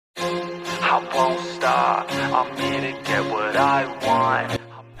I won't stop, I'm here to get what I want.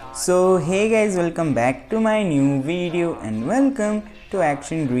 So hey guys, welcome back to my new video and welcome to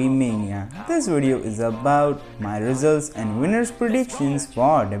Action Dream Mania. This video is about my results and winners predictions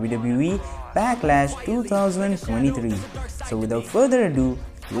for WWE Backlash 2023. So without further ado,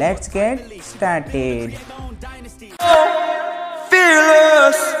 let's get started.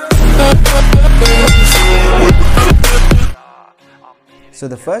 So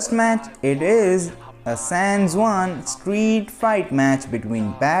the first match, it is a Sans One street fight match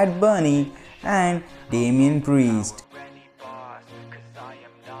between Bad Bunny and Damian Priest.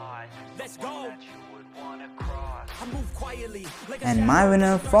 And my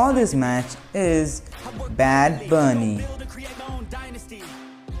winner for this match is Bad Bunny.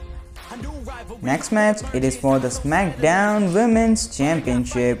 Next match, it is for the SmackDown Women's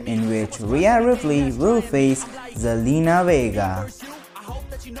Championship, in which Rhea Ripley will face Zelina Vega.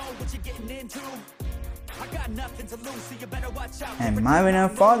 And my winner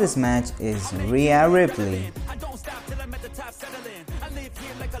for this match is Rhea Ripley.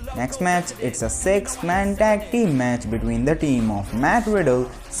 Next match, it's a 6-man tag team match between the team of Matt Riddle,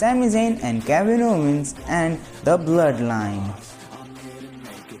 Sami Zayn and Kevin Owens and The Bloodline.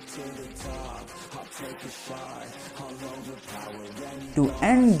 To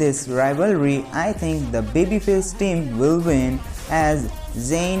end this rivalry, I think the babyface team will win, as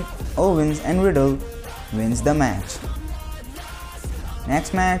Zayn, Owens and Riddle wins the match.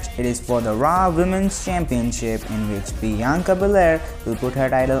 Next match, it is for the Raw Women's Championship, in which Bianca Belair will put her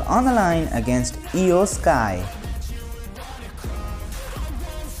title on the line against Io Sky.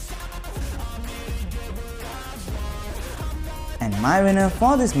 And my winner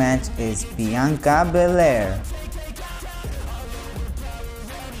for this match is Bianca Belair.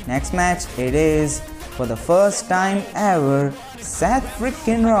 Next match, it is for the first time ever Seth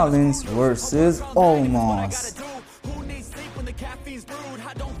freaking Rollins versus Omos.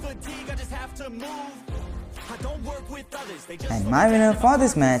 And my winner for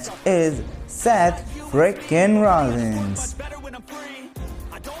this match is Seth freaking Rollins.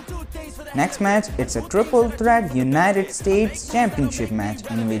 Next match, it's a triple threat United States Championship match,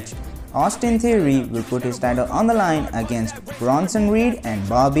 in which Austin Theory will put his title on the line against Bronson Reed and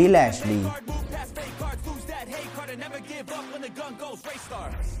Bobby Lashley.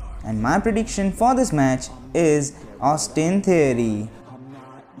 And my prediction for this match is Austin Theory.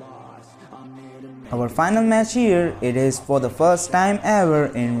 Our final match here, it is for the first time ever,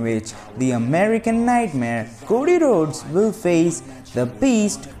 in which the American Nightmare Cody Rhodes will face the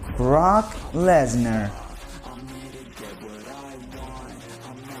Beast Brock Lesnar.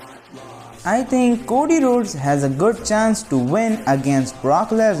 I think Cody Rhodes has a good chance to win against Brock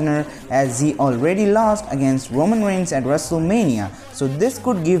Lesnar, as he already lost against Roman Reigns at WrestleMania, so this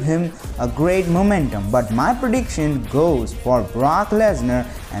could give him a great momentum. But my prediction goes for Brock Lesnar,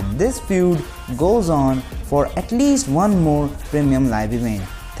 and this feud goes on for at least one more premium live event.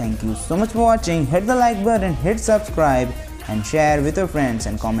 Thank you so much for watching. Hit the like button, hit subscribe and share with your friends,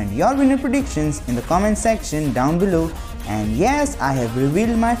 and comment your winner predictions in the comment section down below. And yes, I have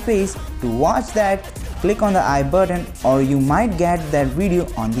revealed my face. To watch that, click on the I button, or you might get that video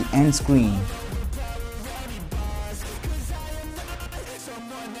on the end screen.